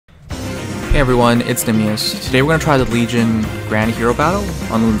everyone, it's Ninian. Today we're going to try the Legion Grand Hero Battle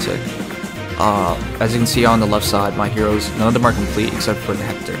on Lunatic. As you can see on the left side, my heroes, none of them are complete except for the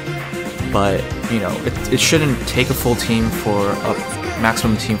Hector. But, you know, it shouldn't take a full team for a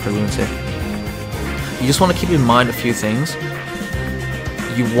maximum team for Lunatic. You just want to keep in mind a few things.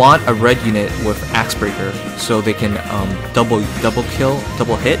 You want a red unit with Axebreaker so they can double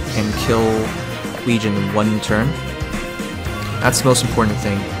hit and kill Legion in one turn. That's the most important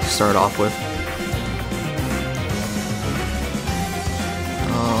thing to start off with.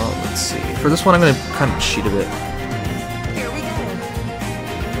 Let's see. For this one, I'm going to kind of cheat a bit. Here we go.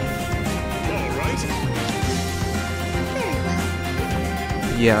 All right.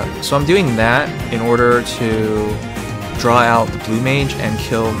 Yeah, so I'm doing that in order to draw out the Blue Mage and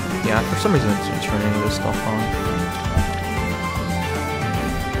kill. Yeah, for some reason it's turning this stuff on.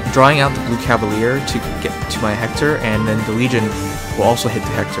 Drawing out the Blue Cavalier to get to my Hector, and then the Legion will also hit the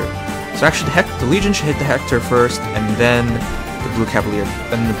Hector. So actually, the Legion should hit the Hector first, and then the Blue Cavalier.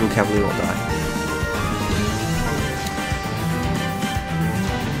 Then the Blue Cavalier will die.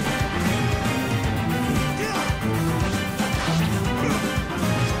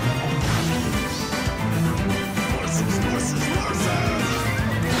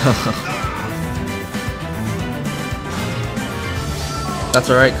 That's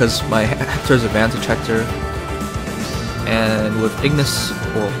alright, because my Hector's Advantage Hector, and with Ignis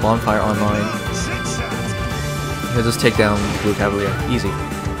or Bonfire online, he'll just take down the Blue Cavalier. Easy.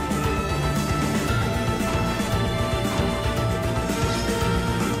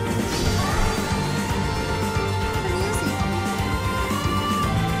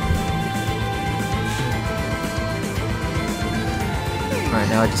 Alright,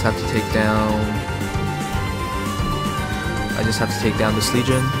 now I just have to take down... this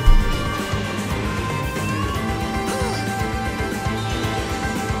Legion.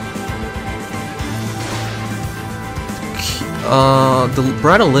 The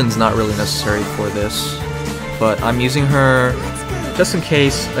Bridal Lin's not really necessary for this, but I'm using her just in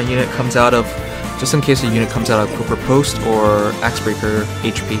case a unit comes out of Quick Riposte or Axebreaker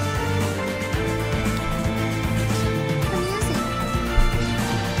HP.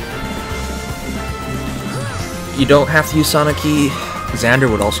 You don't have to use Sanaki. Xander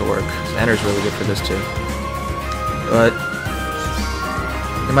would also work. Xander's really good for this too. But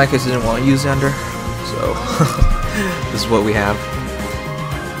in my case, I didn't want to use Xander, so this is what we have.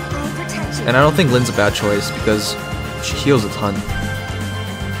 And I don't think Lin's a bad choice because she heals a ton.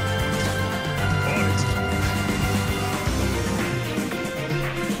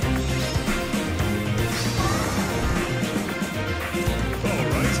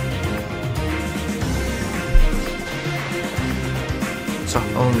 So,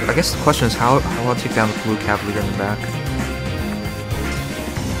 I guess the question is how I'll take down the Blue Cavalier in the back.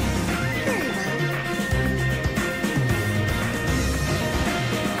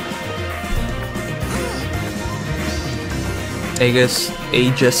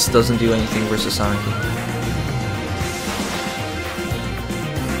 Aegis doesn't do anything versus Sanaki.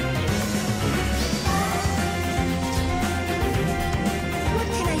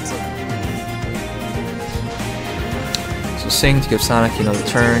 Sing to give Sanaki another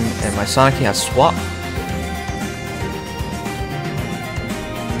turn, and my Sanaki has swap,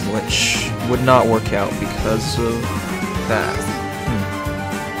 which would not work out because of that.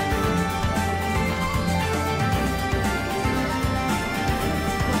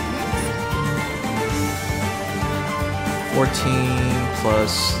 14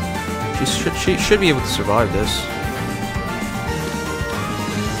 plus. She should be able to survive this.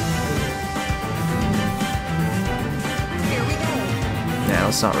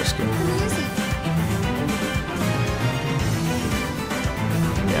 Let's not risk it.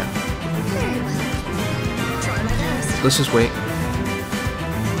 Yeah. Let's just wait.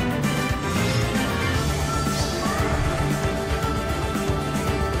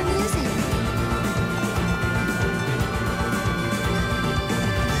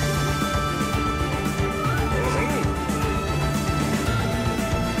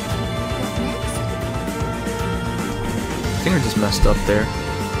 I think I just messed up there.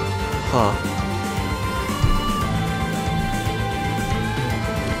 Huh.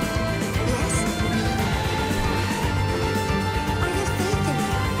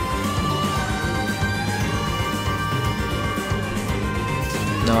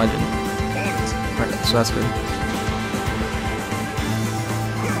 No, I didn't. Alright, so that's good.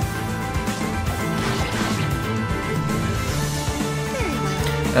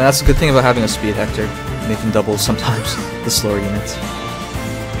 And that's a good thing about having a speed Hector. They can double sometimes the slower units.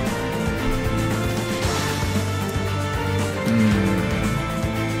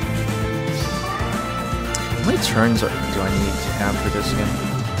 How many turns do I need to have for this again?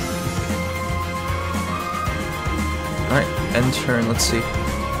 Alright, end turn, let's see.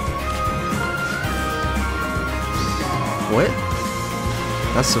 What?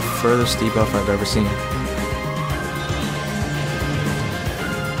 That's the furthest debuff I've ever seen.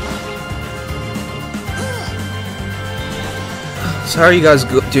 So how are you guys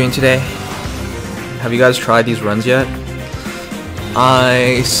doing today? Have you guys tried these runs yet?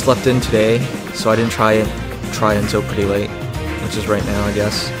 I slept in today, so I didn't try it until pretty late, which is right now, I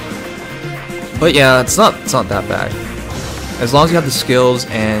guess. But yeah, it's not that bad. As long as you have the skills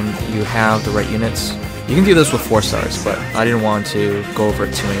and you have the right units, you can do this with 4 stars. But I didn't want to go over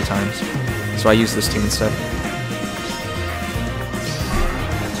it too many times, so I used this team instead.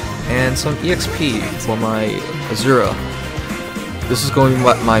 And some EXP for my Azura. This is going to be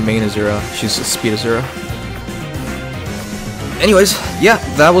my main Azura. She's a speed Azura. Anyways, yeah,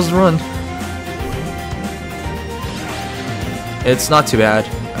 that was the run. It's not too bad.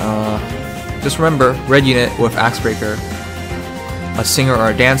 Just remember, red unit with Axebreaker, a singer or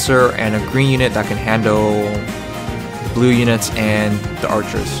a dancer, and a green unit that can handle blue units and the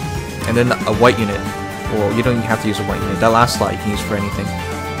archers. And then a white unit. Well, you don't even have to use a white unit. That last slot you can use for anything.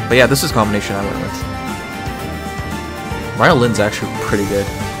 But yeah, this is the combination I went with. Violin's actually pretty good.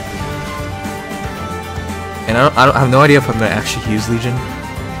 And I have no idea if I'm going to actually use Legion.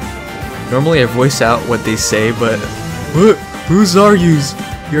 Normally I voice out what they say, but... What? Who's our use?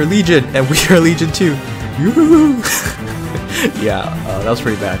 You're Legion, and we are Legion too. Yeah, that was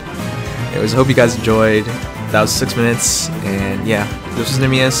pretty bad. Anyways, I hope you guys enjoyed. That was 6 minutes, and yeah, this is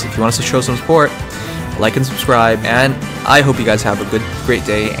Ninian. If you want us to show some support, like and subscribe, and I hope you guys have a great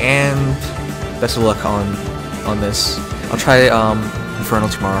day, and best of luck on this. I'll try Infernal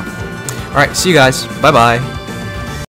tomorrow. Alright, see you guys. Bye bye.